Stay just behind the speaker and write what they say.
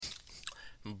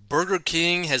Burger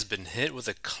King has been hit with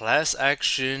a class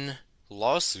action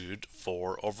lawsuit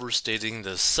for overstating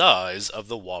the size of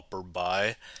the Whopper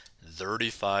by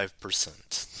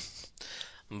 35%.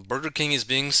 Burger King is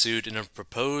being sued in a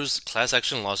proposed class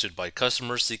action lawsuit by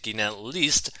customers seeking at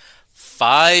least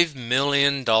 $5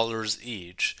 million dollars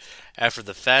each after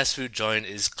the fast food giant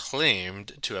is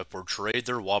claimed to have portrayed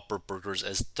their Whopper burgers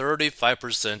as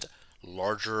 35%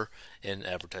 larger in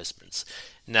advertisements.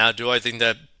 Now, do I think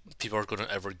that people are going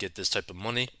to ever get this type of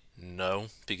money? No,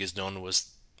 because no one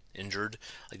was injured.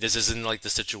 Like, this isn't like the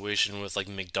situation with like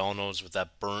McDonald's with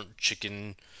that burnt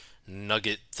chicken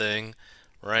nugget thing,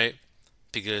 right?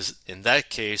 Because in that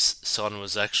case, someone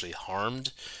was actually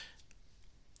harmed.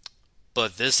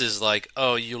 But this is like,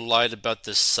 oh, you lied about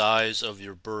the size of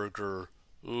your burger.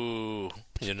 Ooh,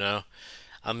 you know?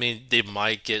 I mean, they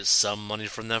might get some money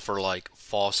from that for like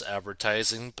false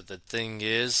advertising, but the thing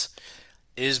is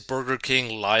Burger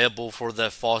King liable for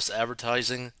that false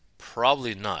advertising?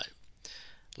 Probably not.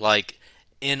 Like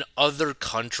in other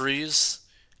countries,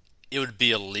 it would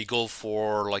be illegal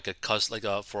for like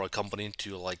for a company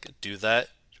to like do that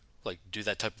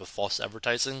type of false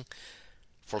advertising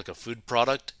for like a food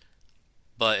product.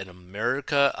 But in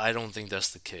America, I don't think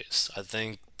that's the case. I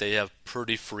think they have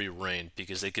pretty free reign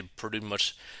because they could pretty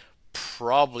much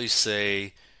probably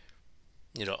say,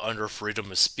 under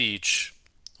freedom of speech,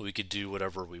 we could do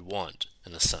whatever we want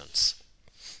in a sense.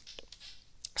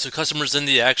 So customers in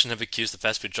the action have accused the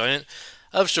fast food giant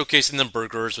of showcasing the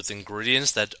burgers with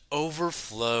ingredients that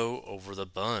overflow over the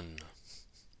bun.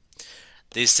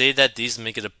 They say that these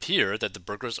make it appear that the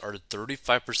burgers are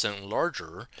 35%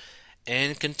 larger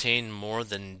and contain more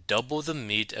than double the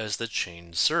meat as the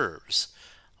chain serves.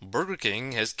 Burger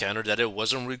King has countered that it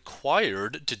wasn't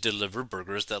required to deliver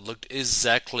burgers that looked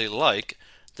exactly like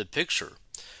the picture.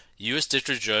 U.S.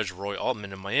 District Judge Roy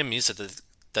Altman in Miami said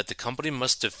that the company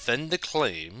must defend the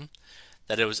claim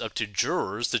that it was up to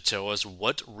jurors to tell us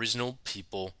what reasonable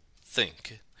people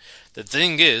think. The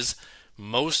thing is,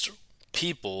 most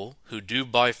people who do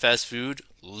buy fast food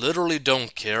literally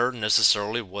don't care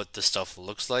necessarily what the stuff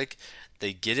looks like.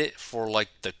 They get it for like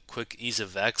the quick ease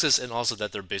of access and also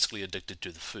that they're basically addicted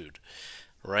to the food,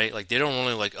 right? Like they don't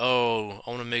really like, oh, I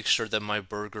want to make sure that my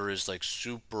burger is like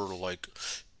super like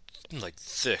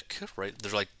thick, right?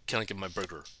 They're like, can I get my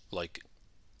burger like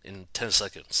in 10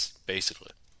 seconds,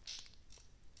 basically.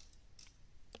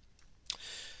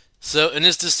 So, in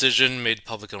his decision made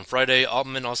public on Friday,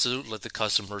 Altman also let the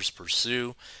customers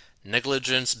pursue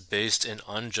negligence based in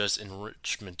unjust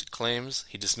enrichment claims.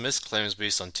 He dismissed claims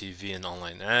based on TV and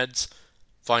online ads,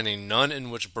 finding none in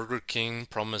which Burger King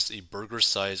promised a burger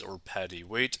size or patty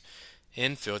weight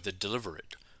and failed to deliver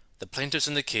it. The plaintiffs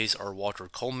in the case are Walter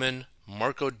Coleman,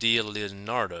 Marco Di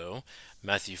Leonardo,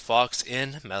 Matthew Fox,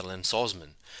 and Madeline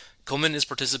Salzman. Coleman is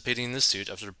participating in the suit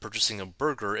after purchasing a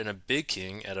burger in a Big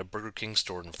King at a Burger King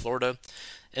store in Florida.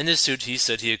 In this suit, he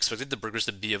said he expected the burgers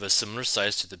to be of a similar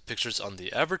size to the pictures on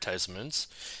the advertisements.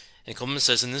 And Coleman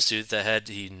says in the suit that had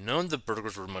he known the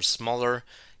burgers were much smaller,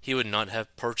 he would not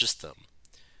have purchased them.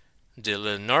 De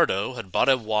Leonardo had bought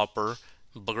a Whopper,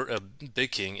 a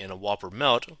Big King, and a Whopper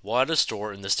Melt while at a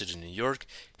store in the state of New York.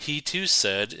 He too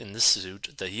said in the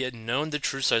suit that he had known the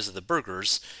true size of the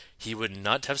burgers, he would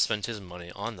not have spent his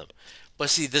money on them. But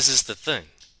see, this is the thing,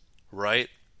 right?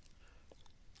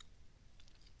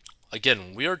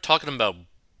 Again, we are talking about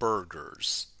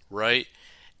burgers, right?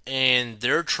 And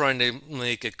they're trying to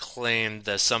make a claim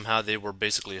that somehow they were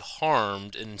basically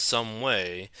harmed in some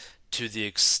way to the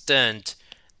extent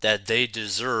that they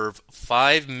deserve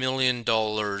 $5 million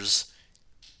dollars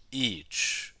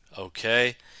each.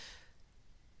 Okay?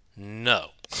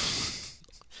 No.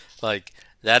 Like,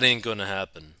 that ain't gonna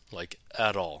happen. Like,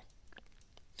 at all.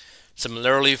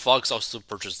 Similarly, Fox also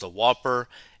purchased a Whopper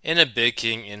and a Big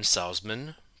King in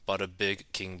Salzman, bought a Big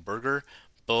King burger,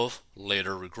 both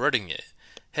later regretting it.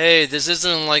 Hey, this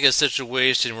isn't like a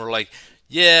situation where like,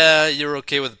 yeah, you're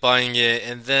okay with buying it,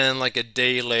 and then like a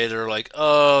day later, like,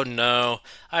 oh no,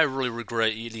 I really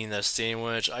regret eating that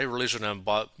sandwich. I really shouldn't have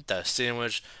bought that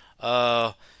sandwich.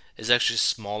 It's actually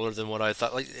smaller than what I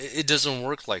thought. Like, it doesn't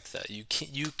work like that. You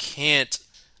can't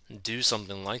do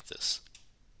something like this.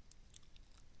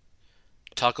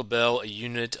 Taco Bell, a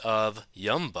unit of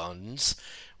Yum Buns,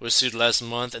 was sued last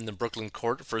month in the Brooklyn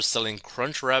court for selling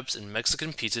crunch wraps and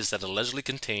Mexican pizzas that allegedly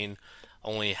contain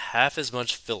only half as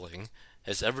much filling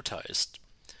as advertised.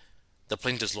 The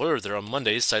plaintiff's lawyer there on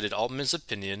Monday cited Altman's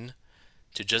opinion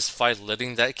to justify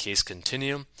letting that case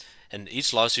continue, and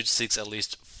each lawsuit seeks at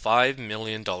least $5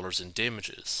 million dollars in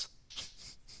damages.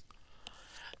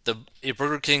 A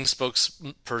Burger King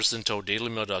spokesperson told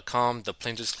DailyMail.com the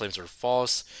plaintiff's claims are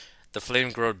false. The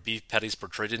flame grilled beef patties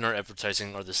portrayed in our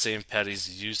advertising are the same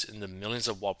patties used in the millions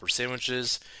of Whopper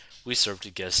sandwiches we serve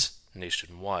to guests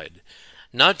nationwide.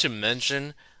 Not to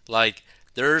mention, like,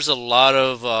 there's a lot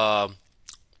of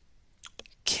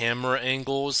camera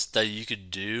angles that you could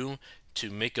do to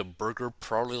make a burger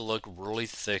probably look really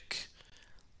thick,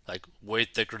 like way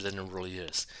thicker than it really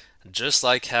is. Just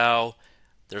like how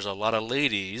there's a lot of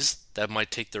ladies that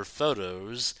might take their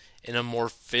photos in a more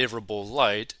favorable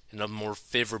light, in a more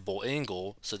favorable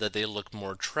angle, so that they look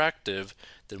more attractive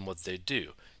than what they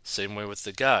do. Same way with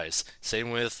the guys. Same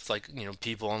with like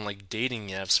people on like dating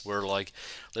apps where like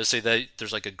let's say that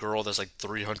there's like a girl that's like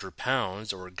 300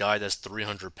 pounds or a guy that's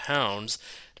 300 pounds.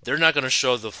 They're not gonna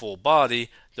show the full body.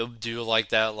 They'll do like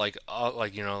that like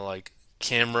like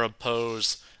camera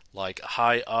pose like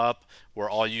high up where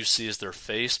all you see is their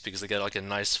face because they got like a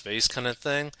nice face kind of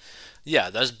thing. Yeah,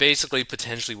 that's basically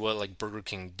potentially what like Burger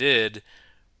King did,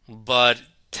 but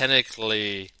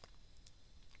technically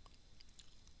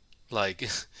like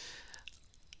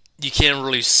you can't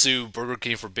really sue Burger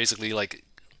King for basically like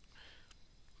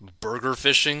burger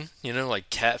fishing, like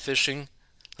catfishing.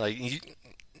 Like you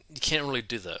can't really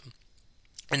do that.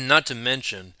 And not to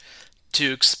mention,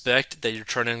 to expect that you're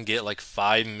trying to get like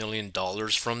 $5 million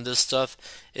from this stuff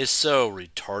is so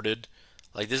retarded.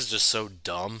 Like this is just so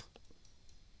dumb.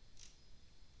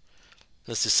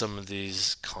 Let's see some of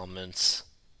these comments.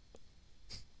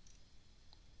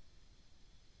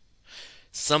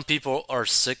 Some people are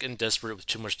sick and desperate with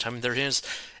too much time in their hands.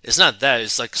 It's not that.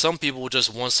 It's like some people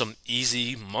just want some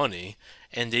easy money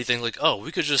and they think like, oh,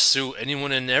 we could just sue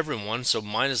anyone and everyone, so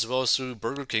might as well sue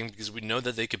Burger King because we know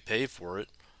that they could pay for it.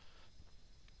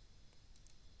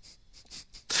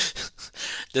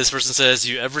 This person says,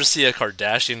 you ever see a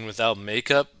Kardashian without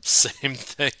makeup? Same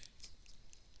thing.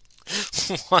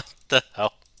 What the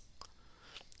hell?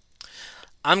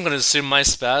 I'm gonna sue my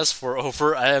spouse for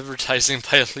over advertising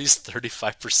by at least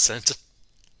 35%.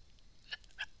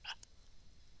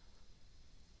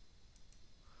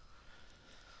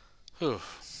 Whew.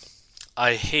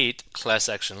 I hate class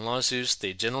action lawsuits.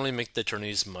 They generally make the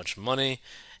attorneys much money,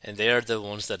 and they are the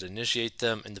ones that initiate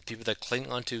them, and the people that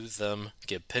cling onto them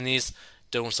get pennies.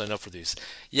 Don't sign up for these.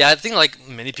 Yeah, I think like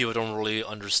many people don't really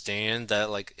understand that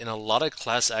like in a lot of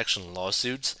class action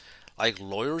lawsuits, like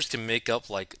lawyers can make up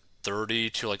like 30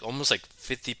 to like almost like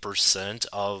 50%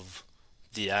 of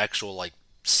the actual like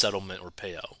settlement or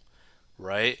payout,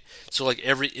 right? So like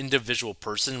every individual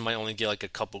person might only get like a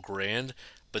couple grand,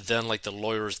 but then like the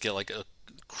lawyers get like a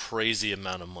crazy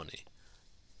amount of money.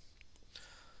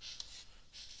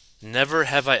 Never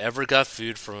have I ever got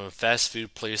food from a fast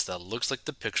food place that looks like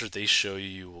the picture they show you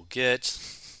you will get.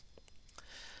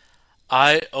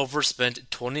 I overspent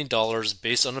 $20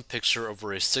 based on a picture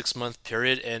over a 6 month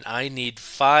period, and I need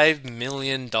 $5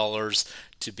 million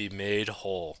to be made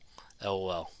whole.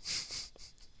 LOL.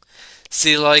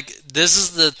 See, like, this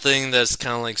is the thing that's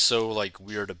kind of like so like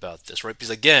weird about this, right? Because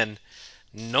again,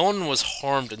 no one was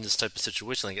harmed in this type of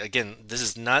situation. Like again, this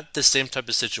is not the same type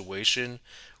of situation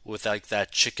with like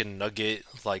that chicken nugget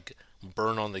like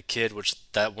burn on the kid, which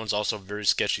that one's also very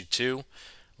sketchy too.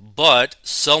 But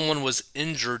someone was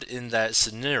injured in that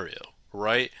scenario,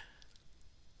 right?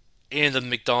 And the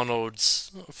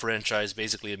McDonald's franchise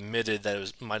basically admitted that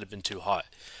it might have been too hot.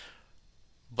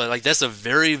 But like that's a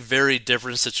very very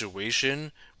different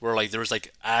situation where like there was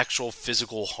like actual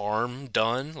physical harm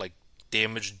done, like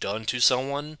damage done to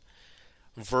someone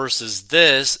versus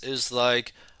this is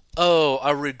like, oh,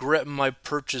 I regret my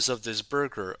purchase of this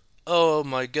burger. Oh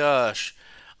my gosh,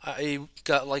 I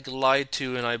got like lied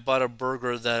to and I bought a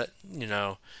burger that,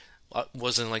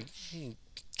 wasn't like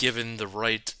given the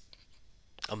right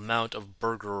amount of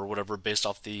burger or whatever based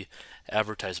off the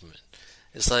advertisement.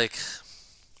 It's like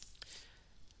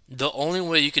the only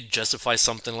way you could justify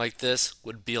something like this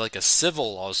would be like a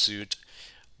civil lawsuit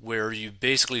where you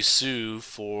basically sue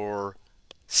for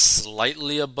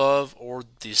slightly above or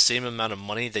the same amount of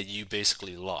money that you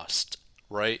basically lost,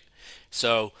 right?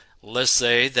 So let's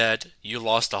say that you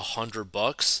lost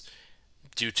 $100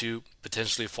 due to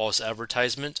potentially false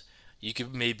advertisement. You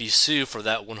could maybe sue for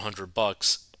that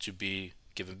 $100 to be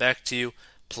given back to you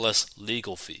plus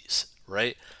legal fees,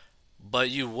 right?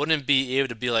 But you wouldn't be able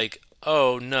to be like,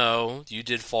 oh no, you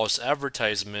did false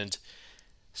advertisement,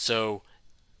 so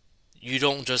you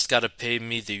don't just got to pay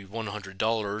me the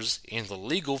 $100 and the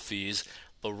legal fees,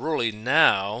 but really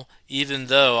now, even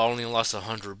though I only lost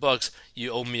 $100,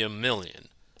 you owe me $1 million.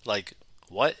 Like,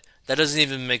 what? That doesn't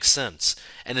even make sense.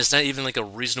 And it's not even like a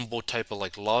reasonable type of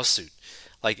like lawsuit.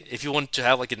 Like, if you want to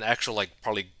have like an actual like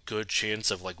probably good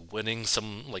chance of like winning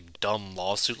some like dumb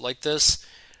lawsuit like this,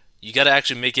 you got to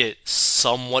actually make it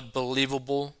somewhat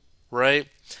believable, right?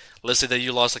 Let's say that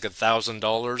you lost like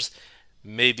 $1,000.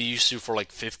 Maybe you sue for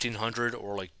like 1,500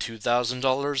 or like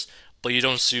 $2,000, but you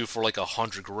don't sue for like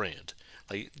 100 grand.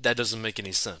 Like that doesn't make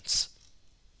any sense.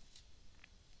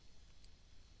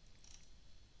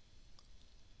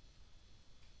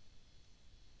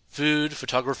 Food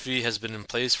photography has been in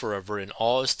place forever and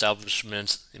all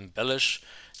establishments embellish.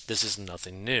 This is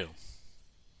nothing new.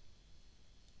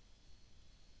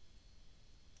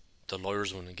 The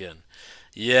lawyers win again.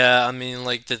 Yeah, I mean,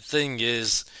 like, the thing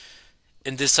is,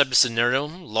 in this type of scenario,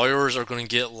 lawyers are going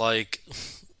to get, like,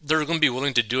 they're going to be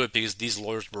willing to do it because these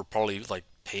lawyers were probably, like,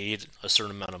 paid a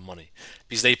certain amount of money.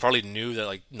 Because they probably knew that,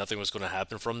 like, nothing was going to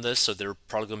happen from this, so they're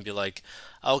probably going to be like,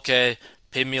 okay,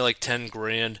 pay me, like, 10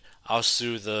 grand, I'll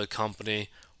sue the company,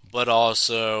 but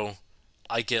also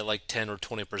I get, like, 10 or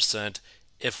 20%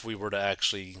 if we were to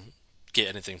actually get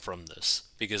anything from this.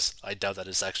 Because I doubt that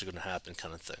it's actually going to happen,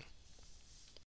 kind of thing.